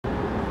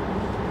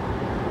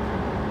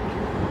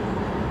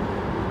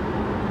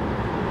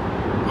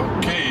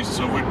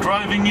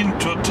driving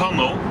into a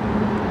tunnel,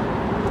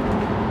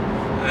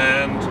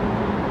 and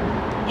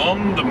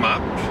on the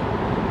map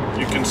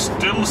you can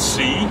still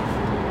see,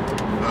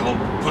 I'll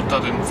put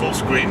that in full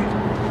screen,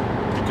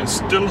 you can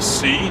still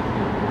see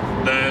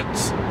that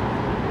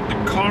the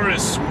car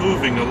is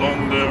moving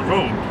along the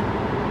road.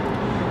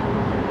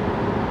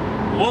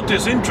 What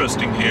is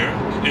interesting here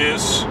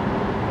is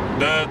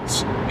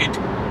that it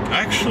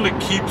actually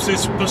keeps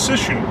its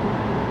position.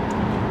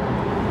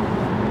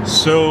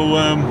 So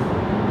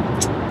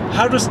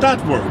how does that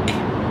work?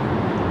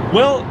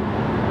 Well,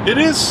 it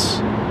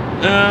is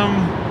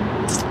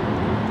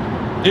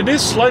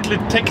slightly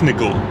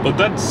technical, but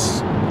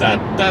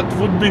that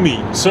would be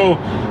me. So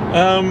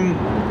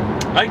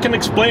I can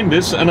explain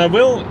this, and I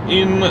will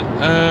in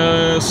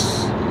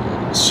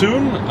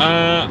soon.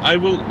 I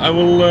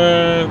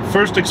will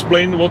first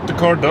explain what the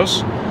car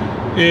does.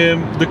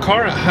 The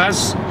car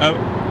has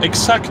an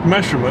exact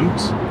measurement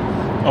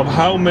of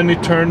how many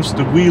turns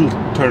the wheel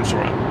turns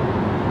around,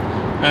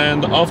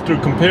 and after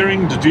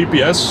comparing the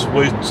GPS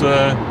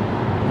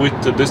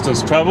with the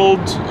distance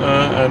traveled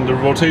and the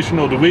rotation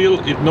of the wheel,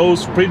 it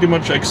knows pretty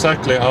much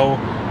exactly how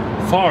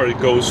far it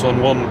goes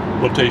on one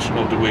rotation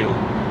of the wheel,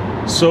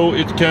 so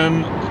it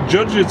can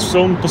judge its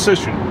own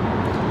position.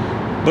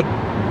 But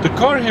the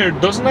car here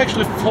doesn't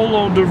actually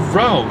follow the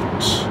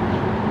route,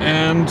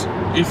 and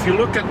if you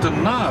look at the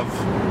nav,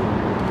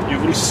 you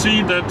will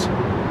see that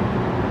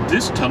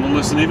this tunnel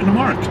isn't even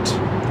marked.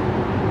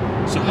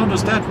 So how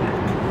does that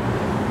work?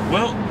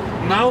 Well,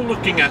 now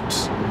looking at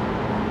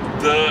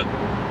the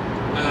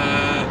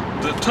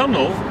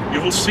tunnel,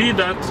 you will see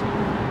that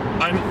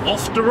I'm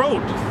off the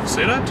road.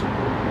 See that?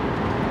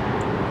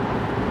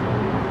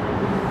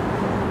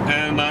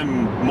 And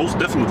I'm most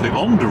definitely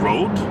on the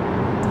road,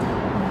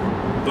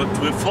 but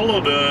we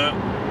follow the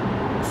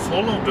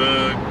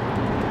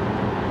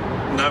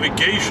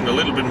navigation a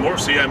little bit more.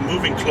 See, I'm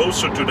moving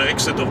closer to the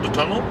exit of the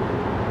tunnel,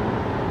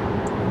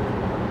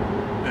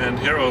 and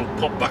here I'll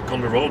pop back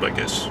on the road, I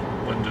guess,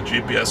 when the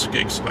GPS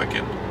kicks back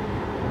in.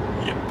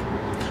 Yep.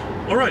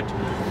 Alright.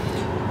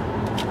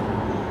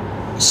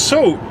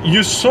 So,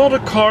 you saw the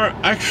car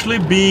actually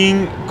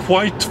being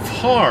quite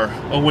far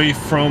away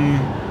from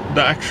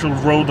the actual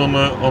road on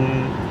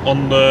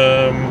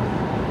the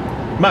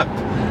map.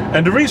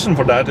 And the reason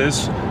for that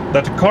is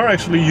that the car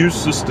actually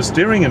uses the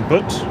steering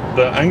input,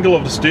 the angle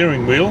of the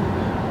steering wheel,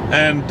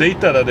 and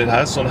data that it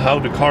has on how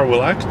the car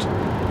will act,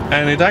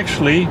 and it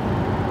actually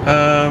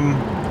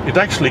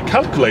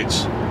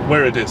calculates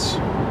where it is,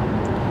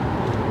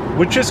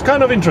 which is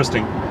kind of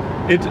interesting.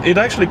 It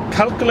actually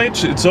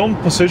calculates its own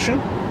position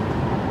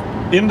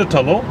in the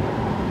tunnel,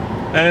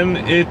 and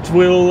it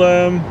will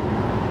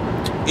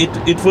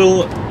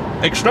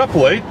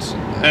extrapolate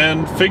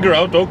and figure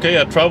out, okay,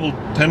 I traveled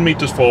 10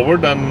 meters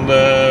forward, and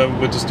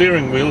with the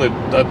steering wheel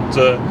at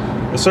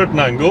a certain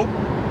angle,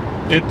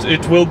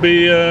 it will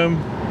be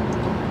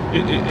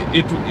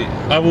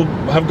I will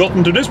have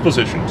gotten to this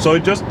position. So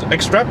it just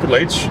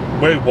extrapolates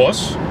where it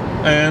was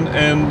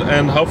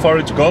and how far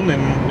it's gone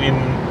in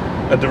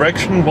a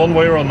direction one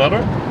way or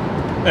another,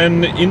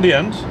 and in the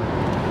end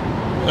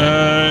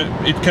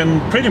it can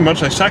pretty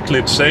much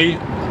exactly say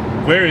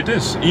where it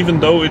is, even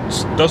though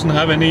it doesn't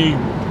have any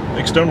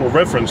external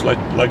reference like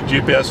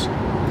GPS.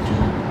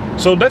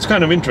 So that's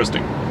kind of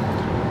interesting.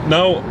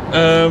 Now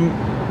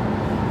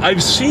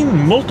I've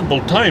seen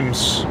multiple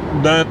times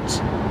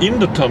that in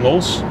the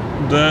tunnels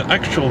the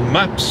actual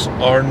maps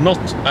are not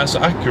as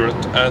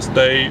accurate as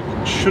they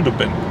should have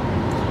been.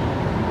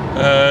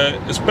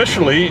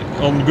 Especially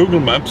on Google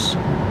Maps,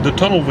 the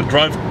tunnel we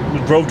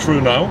drove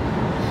through now,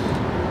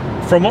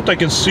 from what I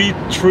can see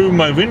through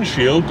my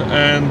windshield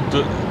and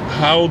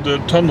how the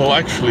tunnel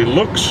actually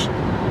looks,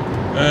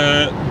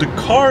 the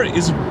car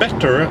is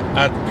better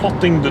at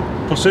plotting the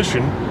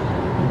position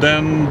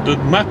than the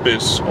map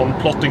is on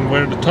plotting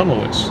where the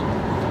tunnel is.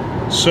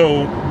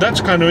 So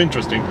that's kind of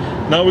interesting.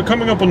 Now we're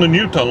coming up on a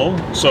new tunnel,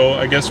 so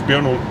I guess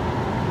Björn will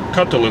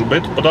cut a little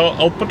bit, but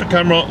I'll put the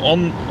camera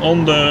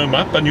on the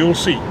map and you'll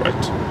see,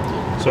 right?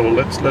 So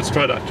let's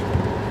try that.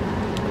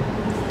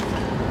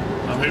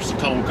 Now here's the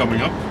tunnel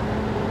coming up,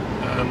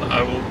 and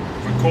I will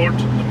record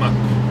the map.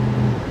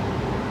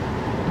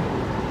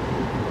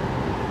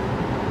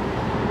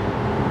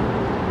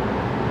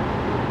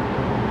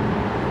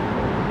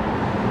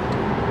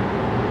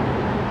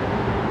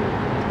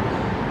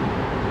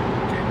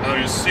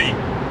 You see,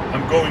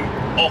 I'm going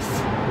off,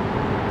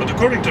 but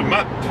according to the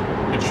map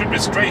it should be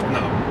straight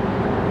now.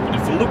 But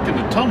if you look in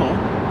the tunnel,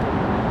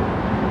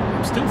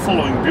 I'm still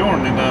following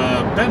Björn in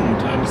a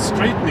bend, and it's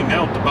straightening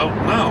out about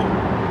now,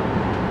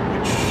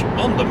 which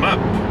on the map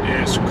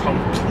is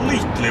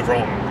completely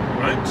wrong,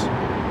 right?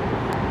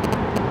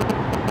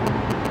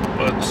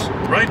 But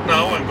right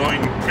now I'm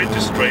going pretty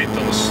straight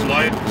on a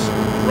slight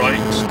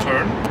right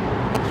turn,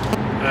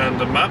 and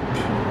the map,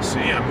 see,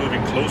 I'm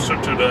moving closer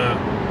to the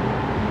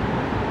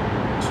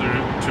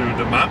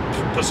map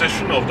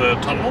position of the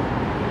tunnel,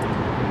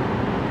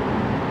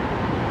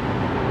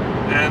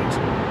 and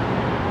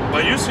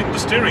by using the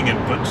steering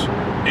input,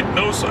 it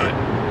knows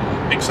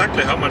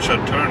exactly how much I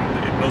turned.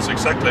 It knows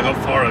exactly how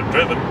far I've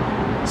driven.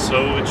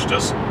 So it's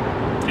just,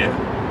 yeah,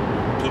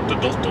 put the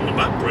dot on the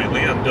map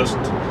really, and just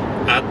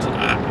add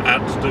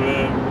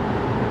the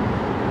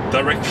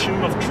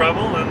direction of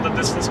travel and the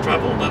distance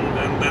traveled,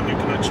 and then you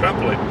can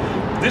extrapolate.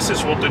 This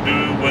is what they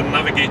do when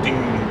navigating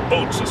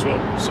boats as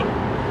well. So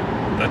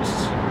that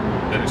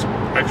is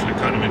actually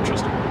kind of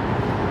interesting.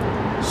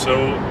 So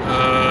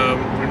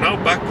we're now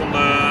back on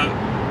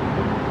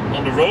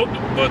the road,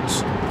 but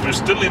we're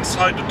still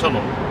inside the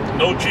tunnel.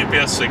 No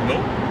GPS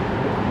signal,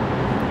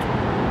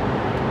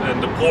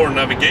 and the poor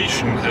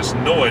navigation has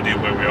no idea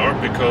where we are,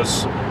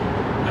 because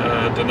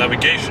the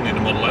navigation in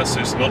the Model S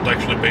is not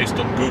actually based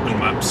on Google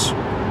Maps,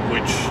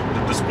 which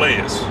the display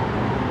is.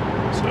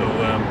 So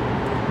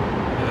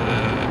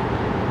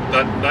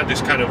that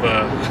is kind of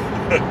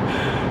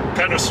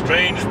kind of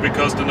strange,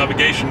 because the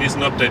navigation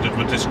isn't updated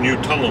with this new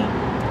tunnel.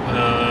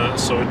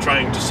 So it's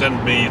trying to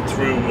send me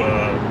through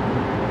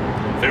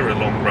a very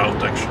long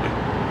route actually.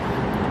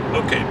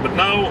 Okay, but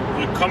now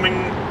we're coming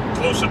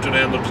closer to the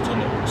end of the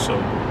tunnel. So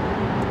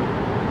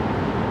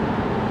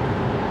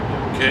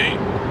okay,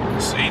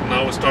 see,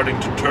 now we're starting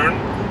to turn.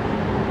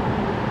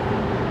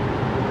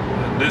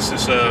 And this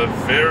is a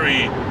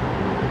very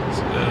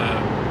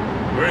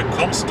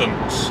constant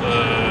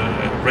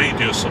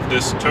radius of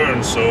this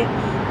turn, so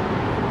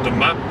the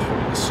map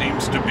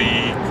seems to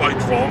be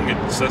quite wrong.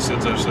 It says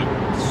that there's a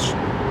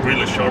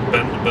really sharp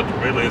bend, but it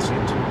really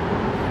isn't.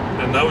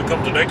 And now we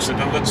come to the exit,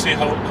 and let's see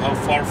how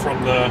far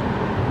from the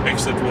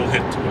exit we'll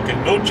hit. Okay,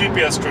 no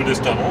GPS through this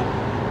tunnel,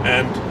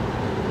 and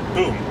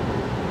boom,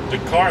 the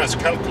car has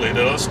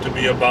calculated us to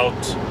be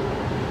about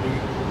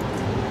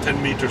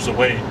 10 meters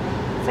away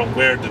from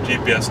where the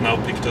GPS now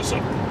picked us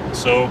up.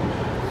 So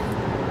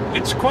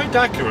it's quite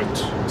accurate,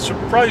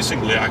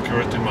 surprisingly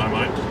accurate in my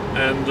mind,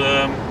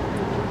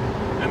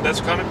 and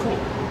that's kind of cool.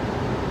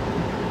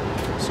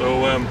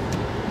 So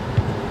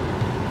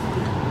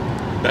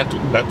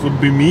that would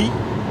be me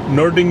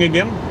nerding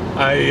again.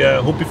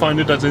 I hope you find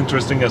it as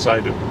interesting as I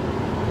do.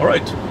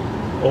 Alright,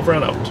 over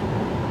and out.